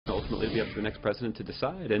ultimately be up to the next president to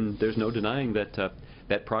decide. And there's no denying that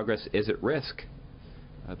that progress is at risk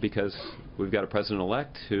because we've got a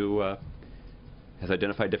president-elect who has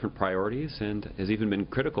identified different priorities and has even been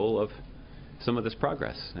critical of some of this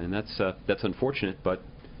progress. And that's unfortunate, but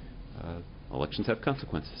elections have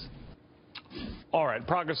consequences. All right.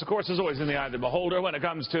 Progress, of course, is always in the eye of the beholder. When it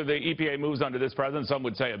comes to the EPA moves under this president, some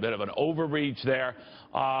would say a bit of an overreach there.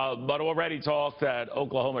 But already talk that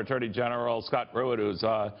Oklahoma Attorney General Scott Pruitt, who's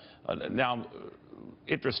now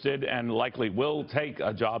interested and likely will take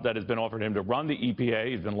a job that has been offered him to run the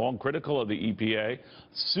EPA. He's been long critical of the EPA,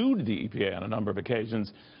 sued the EPA on a number of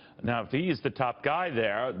occasions. Now, if he's the top guy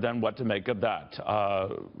there, then what to make of that?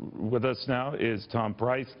 With us now is Tom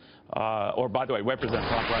Price, or by the way, Representative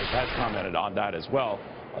Tom Price has commented on that as well,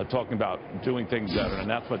 talking about doing things better, and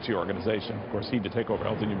that's what's your organization. Of course, he to take over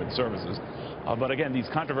Health and Human Services. But again, these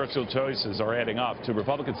controversial choices are adding up to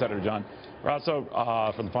Republican Senator John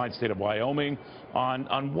Barrasso from the fine state of Wyoming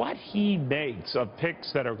on what he makes of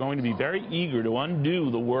picks that are going to be very eager to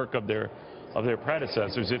undo the work of their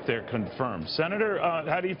predecessors if they're confirmed. Senator,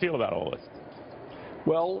 how do you feel about all this?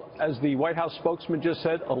 Well, as the White House spokesman just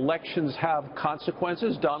said, elections have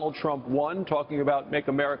consequences. Donald Trump won, talking about make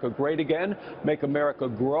America great again, make America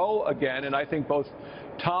grow again. And I think both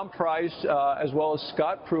Tom Price as well as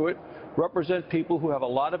Scott Pruitt represent people who have a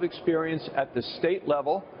lot of experience at the state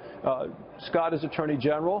level. Scott is Attorney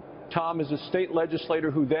General. Tom is a state legislator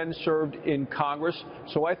who then served in Congress.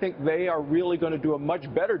 So I think they are really going to do a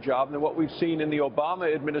much better job than what we've seen in the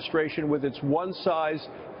Obama administration with its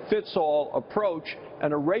one-size-fits-all approach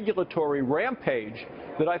and a regulatory rampage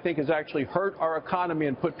that I think has actually hurt our economy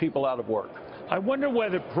and put people out of work. I wonder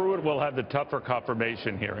whether Pruitt will have the tougher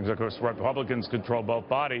confirmation hearings. Of course, Republicans control both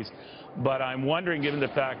bodies, but I'm wondering, given the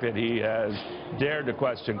fact that he has dared to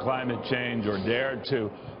question climate change or dared to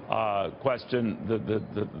question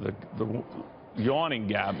the yawning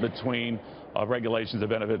gap between regulations that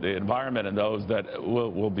benefit the environment and those that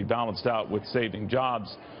will be balanced out with saving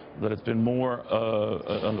jobs, that it's been more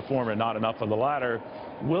on the former and not enough on the latter.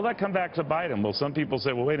 Will that come back to bite him? Will some people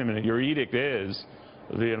say, well, wait a minute, your edict is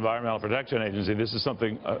the Environmental Protection Agency. This is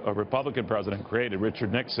something a Republican president created,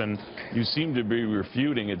 Richard Nixon. You seem to be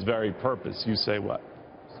refuting its very purpose. You say what?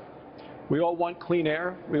 We all want clean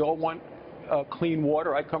air. We all want clean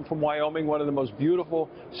water. I come from Wyoming, one of the most beautiful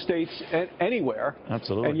states anywhere.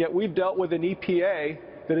 Absolutely. And yet we've dealt with an EPA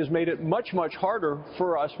that has made it much, much harder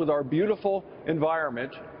for us with our beautiful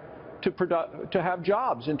environment to have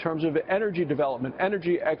jobs in terms of energy development,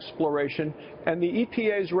 energy exploration. And the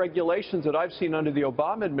EPA's regulations that I've seen under the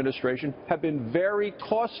Obama administration have been very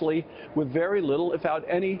costly with very little, if without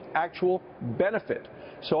any, actual benefit.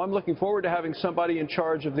 So I'm looking forward to having somebody in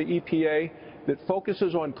charge of the EPA that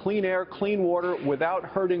focuses on clean air, clean water without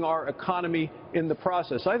hurting our economy in the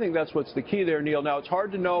process. I think that's what's the key there, Neil. Now, it's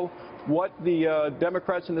hard to know what the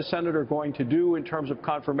Democrats in the Senate are going to do in terms of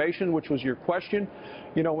confirmation, which was your question.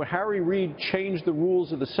 You know, when Harry Reid changed the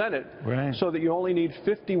rules of the Senate so that you only need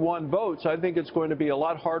 51 votes, I think it's going to be a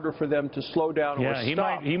lot harder for them to slow down or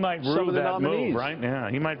stop he might rue that move, right?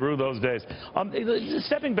 Yeah, he might rue those days.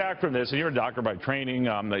 Stepping back from this, and you're a doctor by training,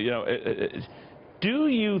 do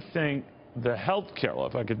you think the health care law,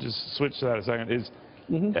 if I could just switch to that a second, is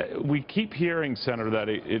we keep hearing, Senator, that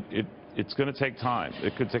it's going to take time.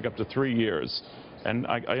 It could take up to 3 years. And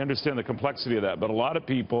I understand the complexity of that, but a lot of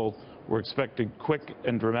people were expecting quick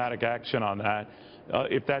and dramatic action on that.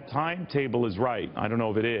 If that timetable is right, I don't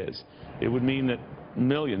know if it is, it would mean that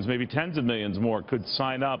millions, maybe tens of millions more could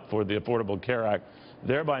sign up for the Affordable Care Act,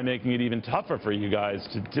 thereby making it even tougher for you guys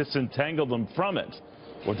to disentangle them from it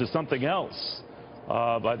or to something else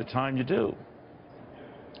by the time you do.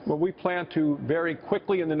 Well, we plan to very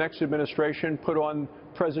quickly in the next administration put on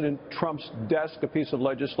President Trump's desk a piece of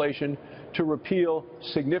legislation to repeal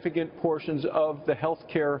significant portions of the health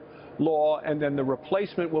care law, and then the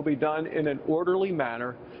replacement will be done in an orderly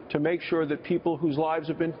manner to make sure that people whose lives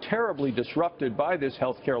have been terribly disrupted by this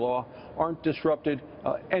health care law aren't disrupted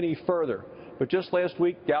any further. But just last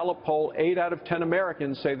week, Gallup poll, 8 out of 10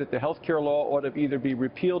 Americans say that the health care law ought to either be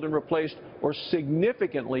repealed and replaced or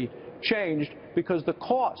significantly changed because the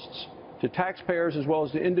costs to taxpayers as well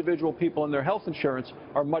as to individual people and their health insurance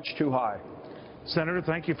are much too high. Senator,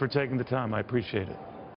 thank you for taking the time. I appreciate it.